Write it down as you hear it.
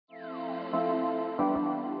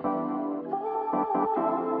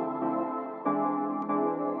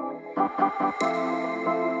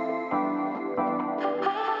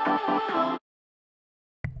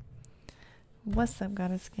What's up,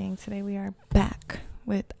 Goddess Gang? Today we are back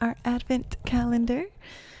with our Advent calendar.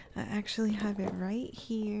 I actually have it right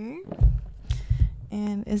here.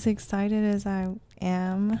 And as excited as I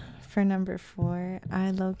am for number 4, I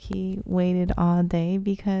low-key waited all day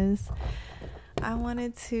because I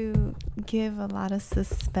wanted to give a lot of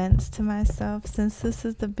suspense to myself since this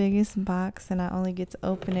is the biggest box and I only get to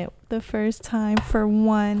open it the first time for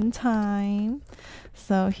one time.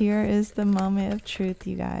 So here is the moment of truth,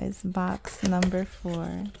 you guys. Box number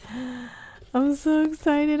 4. I'm so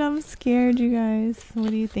excited. I'm scared, you guys. What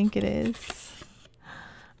do you think it is?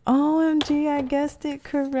 OMG, I guessed it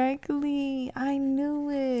correctly. I knew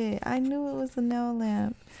it. I knew it was a nail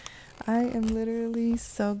lamp. I am literally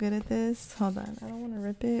so good at this. Hold on. I don't want to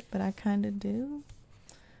rip it, but I kind of do.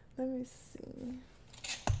 Let me see.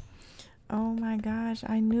 Oh my gosh.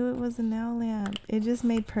 I knew it was a nail lamp. It just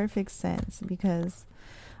made perfect sense because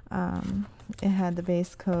it had the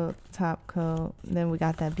base coat, top coat. Then we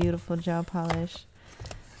got that beautiful gel polish.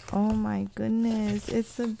 Oh my goodness.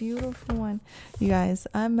 It's a beautiful one. You guys,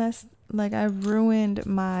 I ruined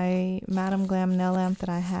my Madame Glam nail lamp that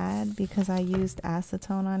I had because I used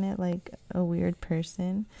acetone on it like a weird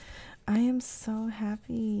person. I am so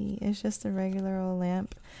happy. It's just a regular old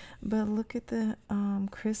lamp. But look at the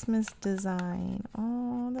Christmas design.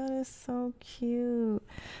 Oh, that is so cute.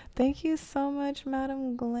 Thank you so much,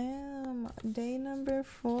 Madame Glam. Day number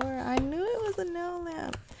 4. I knew it was a nail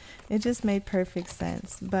lamp. It just made perfect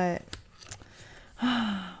sense. But,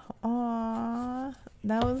 aww.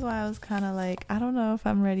 That was why I was kind of like, I don't know if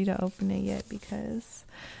I'm ready to open it yet because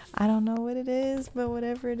I don't know what it is, but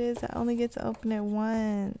whatever it is, I only get to open it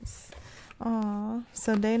once. Aw.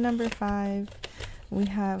 So day number 5, we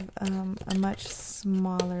have a much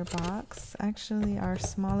smaller box. Actually, our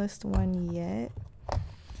smallest one yet.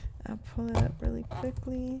 I'll pull it up really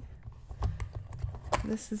quickly.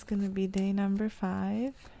 This is going to be day number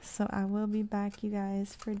 5. So I will be back, you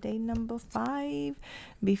guys, for day number 5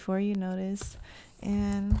 before you notice.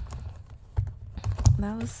 And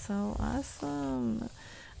that was so awesome.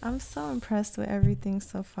 I'm so impressed with everything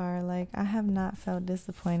so far. Like, I have not felt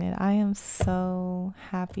disappointed. I am so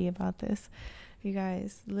happy about this. You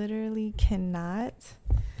guys, literally cannot.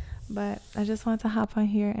 But I just want to hop on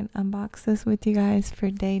here and unbox this with you guys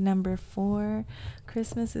for day number 4.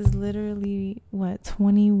 Christmas is literally,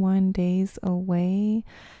 21 days away.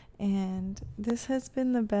 And this has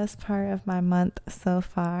been the best part of my month so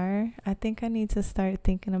far. I think I need to start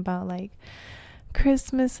thinking about like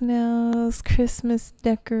Christmas nails, Christmas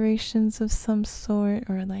decorations of some sort,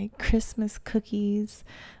 or like Christmas cookies.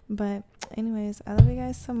 But anyways, I love you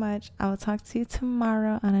guys so much. I will talk to you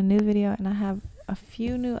tomorrow on a new video, and I have a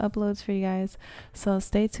few new uploads for you guys, so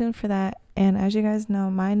stay tuned for that. And as you guys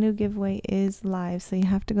know, my new giveaway is live, so you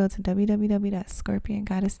have to go to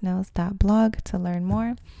www.scorpiongoddessnails.blog to learn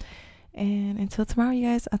more. And until tomorrow, you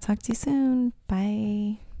guys, I'll talk to you soon.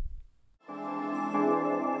 Bye.